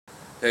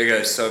Hey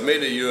guys, so I've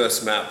made a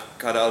US map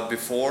cut out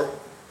before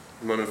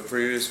in one of the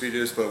previous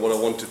videos, but what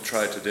I want to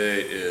try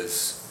today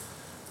is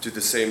do the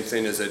same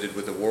thing as I did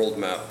with the world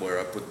map, where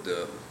I put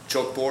the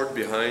chalkboard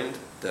behind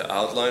the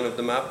outline of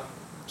the map.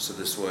 So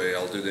this way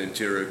I'll do the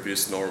interior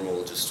piece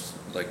normal, just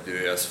like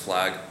the US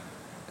flag,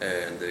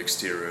 and the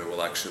exterior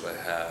will actually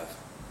have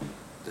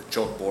the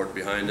chalkboard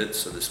behind it,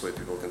 so this way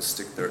people can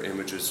stick their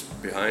images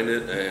behind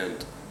it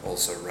and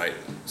also write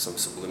some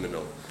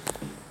subliminal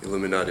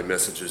Illuminati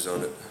messages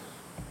on it.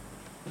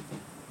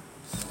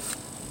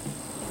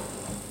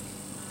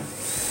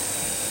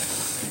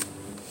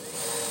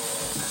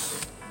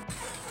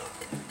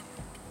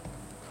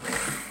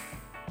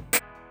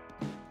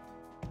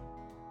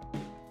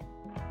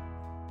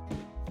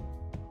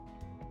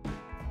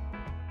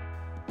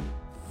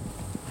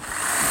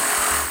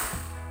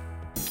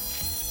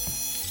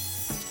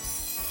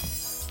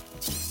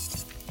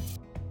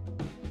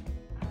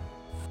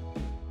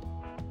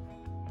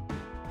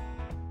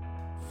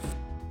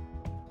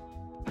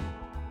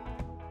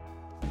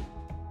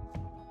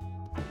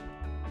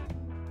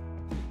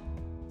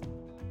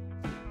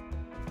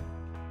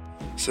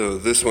 So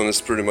this one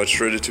is pretty much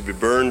ready to be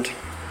burned,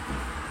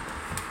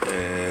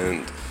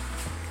 and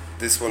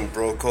this one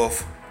broke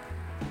off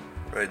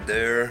right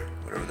there,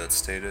 whatever that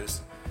state is,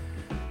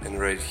 and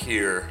right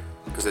here,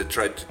 because I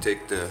tried to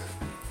take the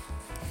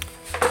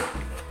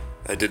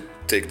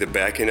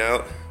backing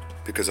out,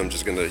 because I'm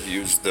just gonna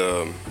use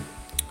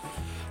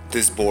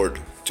this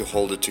board to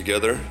hold it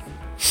together,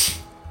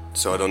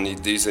 so I don't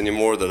need these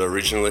anymore that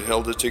originally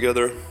held it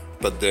together.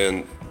 But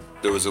then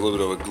there was a little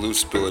bit of a glue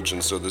spillage,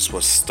 and so this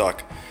was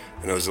stuck,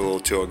 and I was a little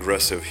too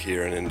aggressive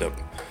here and ended up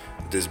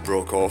this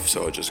broke off,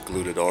 so I just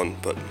glued it on.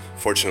 But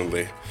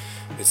fortunately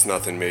it's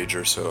nothing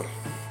major, so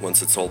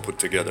once it's all put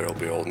together it'll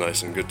be all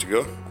nice and good to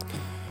go.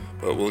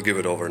 But we'll give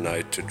it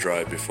overnight to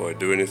dry before I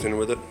do anything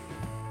with it.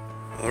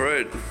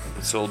 Alright,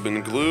 it's all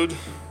been glued.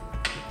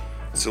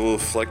 It's a little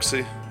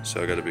flexy,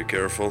 so I gotta be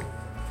careful.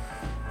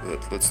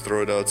 But let's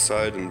throw it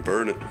outside and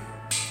burn it.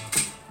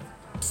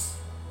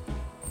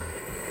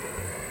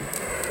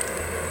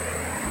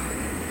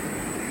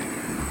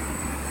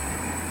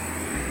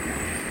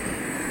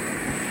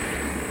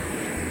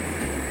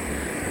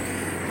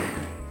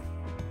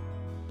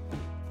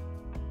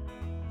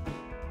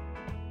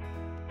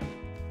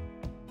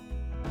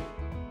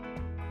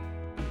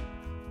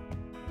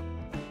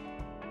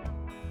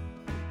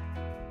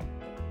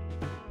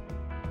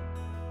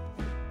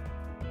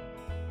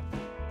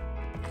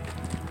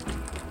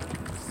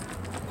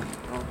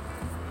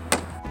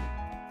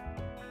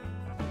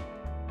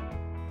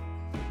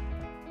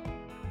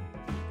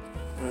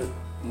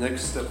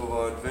 Next step of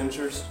our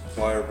adventures,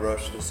 wire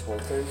brush this whole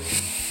thing.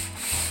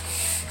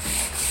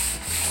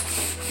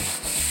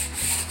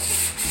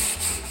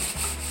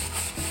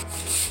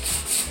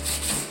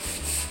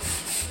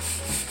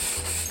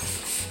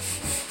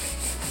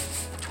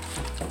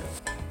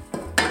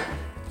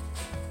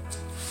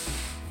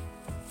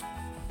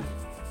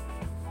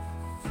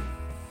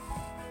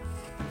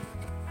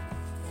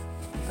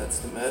 That's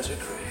the magic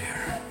right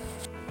here.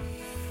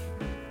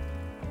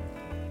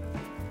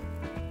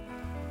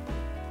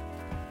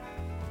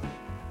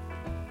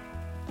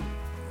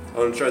 I'm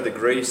gonna try the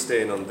gray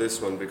stain on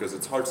this one, because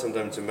it's hard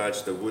sometimes to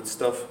match the wood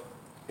stuff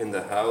in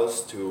the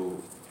house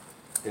to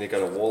any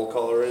kind of wall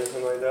color or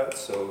anything like that,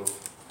 so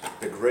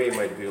the gray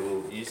might be a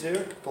little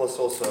easier. Plus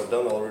also I've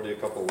done already a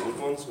couple wood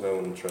ones, and I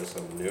want to try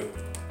something new.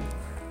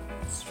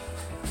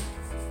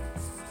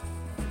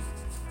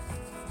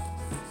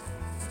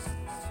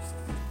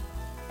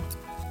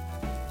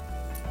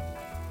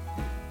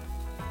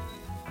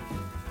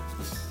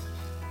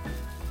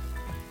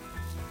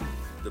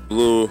 The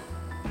blue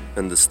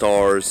and the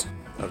stars,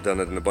 I've done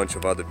it in a bunch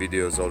of other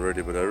videos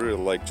already, but I really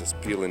like just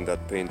peeling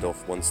that paint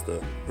off once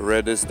the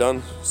red is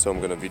done, so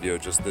I'm gonna video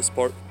just this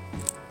part.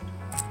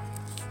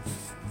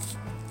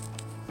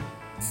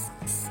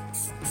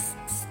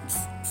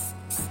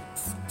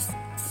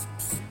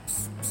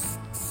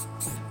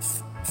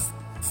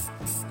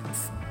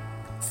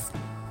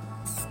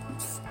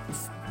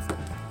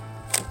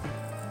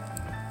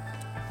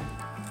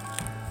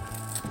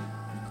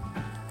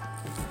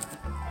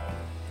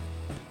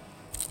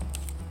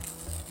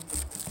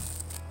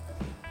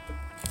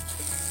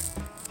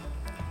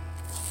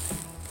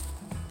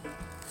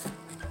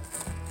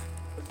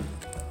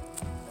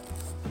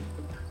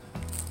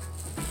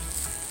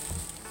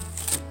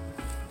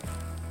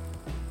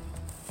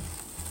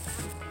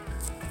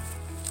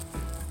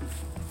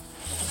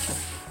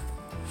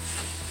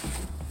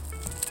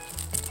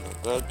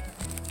 That.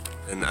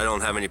 And I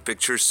don't have any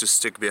pictures to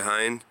stick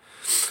behind,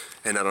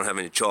 and I don't have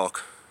any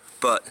chalk,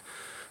 but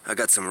I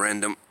got some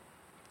random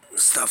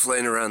stuff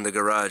laying around the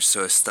garage,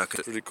 so I stuck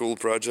it. Pretty cool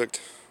project.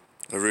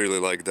 I really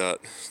like that.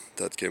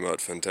 That came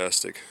out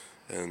fantastic.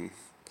 And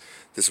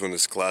this one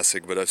is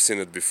classic, but I've seen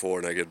it before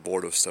and I get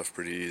bored of stuff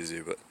pretty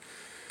easy. But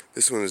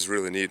this one is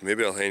really neat.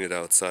 Maybe I'll hang it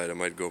outside. I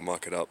might go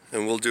mock it up.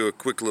 And we'll do a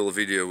quick little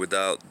video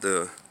without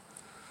the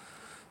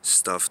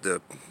stuff,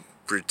 the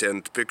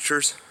pretend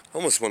pictures. I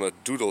almost want to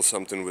doodle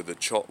something with the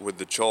chalk.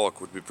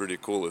 Would be pretty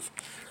cool if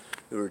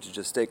we were to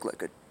just take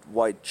like a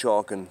white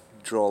chalk and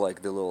draw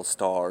like the little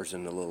stars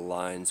and the little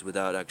lines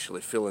without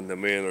actually filling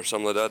them in or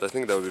something like that. I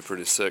think that would be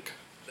pretty sick.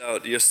 I found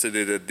out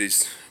yesterday that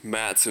these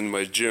mats in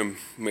my gym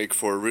make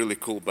for a really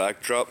cool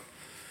backdrop.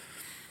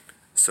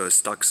 So I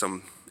stuck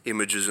some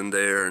images in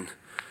there, and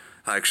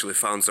I actually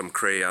found some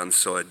crayons,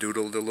 so I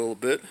doodled a little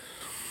bit,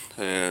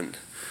 and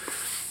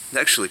it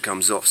actually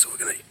comes off. So we're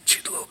gonna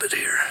cheat a little bit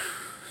here.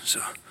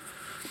 So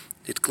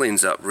it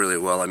cleans up really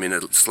well. I mean,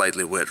 a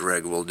slightly wet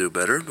rag will do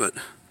better, but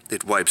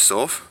it wipes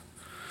off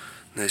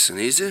nice and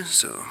easy.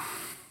 So,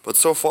 but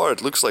so far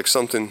it looks like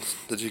something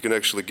that you can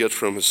actually get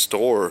from a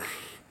store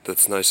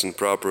that's nice and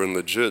proper and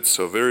legit.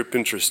 So very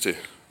Pinteresty.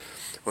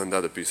 And the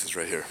other piece is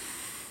right here.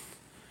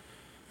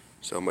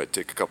 So I might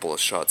take a couple of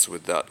shots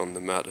with that on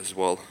the mat as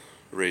well,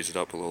 raise it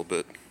up a little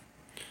bit.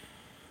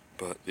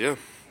 But yeah,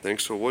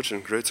 thanks for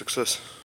watching, great success.